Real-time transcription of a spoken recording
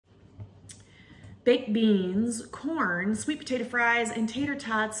Baked beans, corn, sweet potato fries, and tater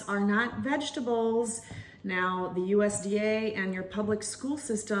tots are not vegetables. Now, the USDA and your public school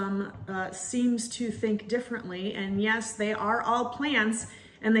system seems to think differently, and yes, they are all plants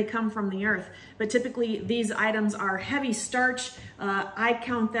and they come from the earth, but typically these items are heavy starch. I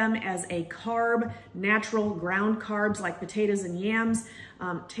count them as a carb, natural ground carbs like potatoes and yams.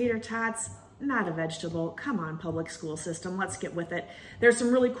 Tater tots, not a vegetable. Come on, public school system, let's get with it. There's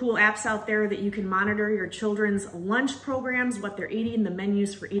some really cool apps out there that you can monitor your children's lunch programs, what they're eating, the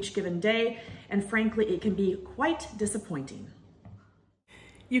menus for each given day, and frankly, it can be quite disappointing.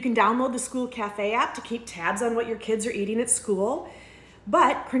 You can download the School Cafe app to keep tabs on what your kids are eating at school,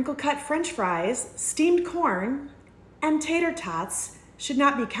 but crinkle cut French fries, steamed corn, and tater tots should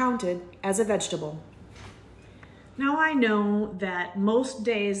not be counted as a vegetable. Now, I know that most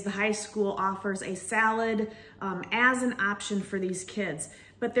days the high school offers a salad as an option for these kids,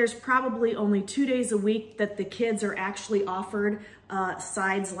 but there's probably only 2 days a week that the kids are actually offered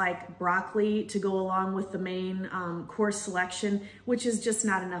sides like broccoli to go along with the main course selection, which is just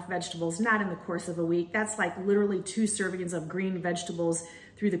not enough vegetables, not in the course of a week. That's like literally 2 servings of green vegetables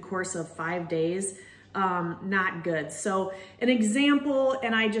through the course of 5 days. Not good. So an example,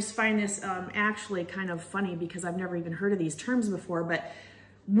 and I just find this actually kind of funny because I've never even heard of these terms before, but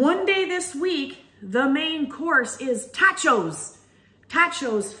one day this week, the main course is tachos.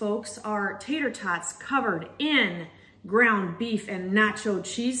 Tachos, folks, are tater tots covered in ground beef and nacho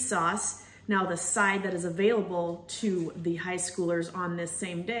cheese sauce. Now, the side that is available to the high schoolers on this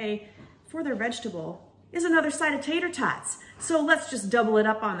same day for their vegetable is another side of tater tots. So let's just double it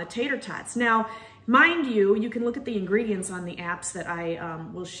up on the tater tots. Now, mind you, you can look at the ingredients on the apps that I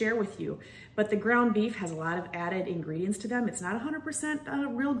will share with you, but the ground beef has a lot of added ingredients to them. It's not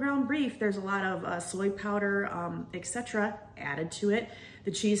 100% real ground beef. There's a lot of soy powder, etc. added to it.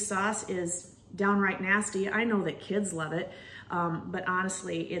 The cheese sauce is downright nasty. I know that kids love it, but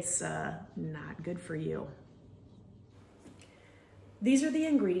honestly, it's not good for you. These are the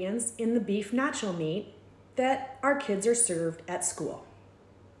ingredients in the beef nacho meat that our kids are served at school.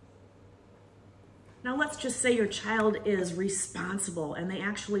 Now, let's just say your child is responsible and they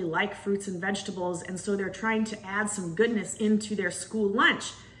actually like fruits and vegetables, and so they're trying to add some goodness into their school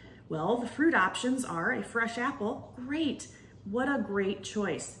lunch. Well, the fruit options are a fresh apple. Great. What a great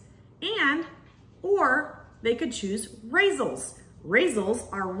choice. Or they could choose raisels.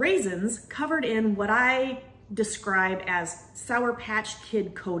 Raisels are raisins covered in what I describe as Sour Patch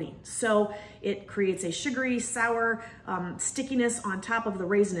Kid coating. So it creates a sugary, sour stickiness on top of the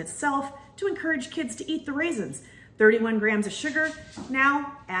raisin itself to encourage kids to eat the raisins. 31 grams of sugar.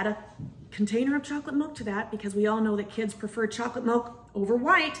 Now add a container of chocolate milk to that, because we all know that kids prefer chocolate milk over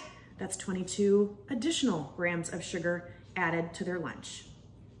white. That's 22 additional grams of sugar added to their lunch.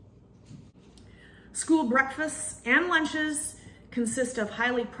 School breakfasts and lunches consist of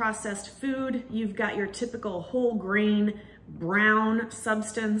highly processed food. You've got your typical whole grain brown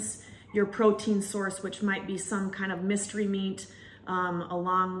substance, your protein source, which might be some kind of mystery meat,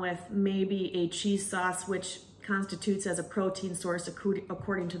 along with maybe a cheese sauce, which constitutes as a protein source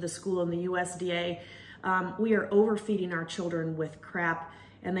according to the school and the USDA. We are overfeeding our children with crap,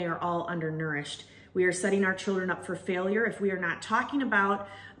 and they are all undernourished. We are setting our children up for failure if we are not talking about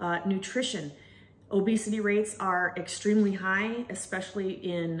nutrition. Obesity rates are extremely high, especially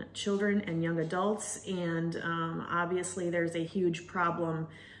in children and young adults, and obviously there's a huge problem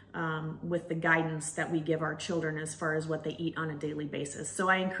with the guidance that we give our children as far as what they eat on a daily basis. So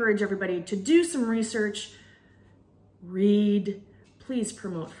I encourage everybody to do some research, read, please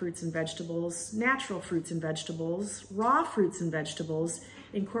promote fruits and vegetables, natural fruits and vegetables, raw fruits and vegetables.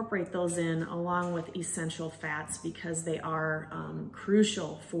 Incorporate those in along with essential fats, because they are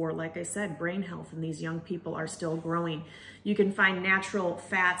crucial for, like I said, brain health, and these young people are still growing. You can find natural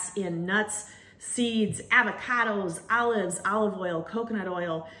fats in nuts, seeds, avocados, olives, olive oil, coconut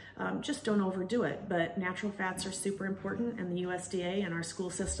oil. Just don't overdo it, but natural fats are super important, and the USDA and our school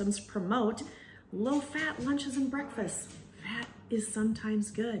systems promote low-fat lunches and breakfasts. Fat is sometimes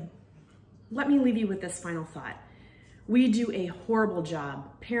good. Let me leave you with this final thought. We do a horrible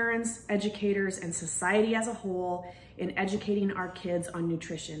job, parents, educators, and society as a whole, in educating our kids on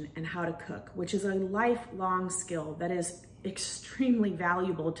nutrition and how to cook, which is a lifelong skill that is extremely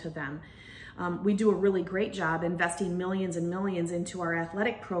valuable to them. We do a really great job investing millions and millions into our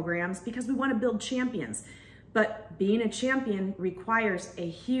athletic programs because we want to build champions. But being a champion requires a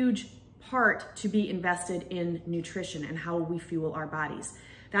huge part to be invested in nutrition and how we fuel our bodies.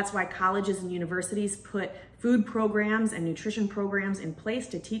 That's why colleges and universities put food programs and nutrition programs in place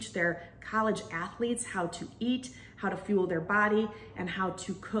to teach their college athletes how to eat, how to fuel their body, and how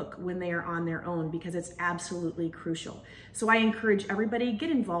to cook when they are on their own, because it's absolutely crucial. So I encourage everybody, get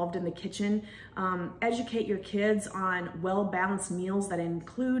involved in the kitchen, educate your kids on well-balanced meals that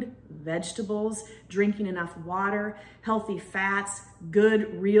include vegetables, drinking enough water, healthy fats,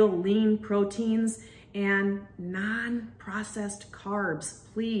 good, real, lean proteins, and non-processed carbs,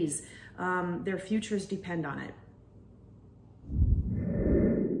 please. Their futures depend on it.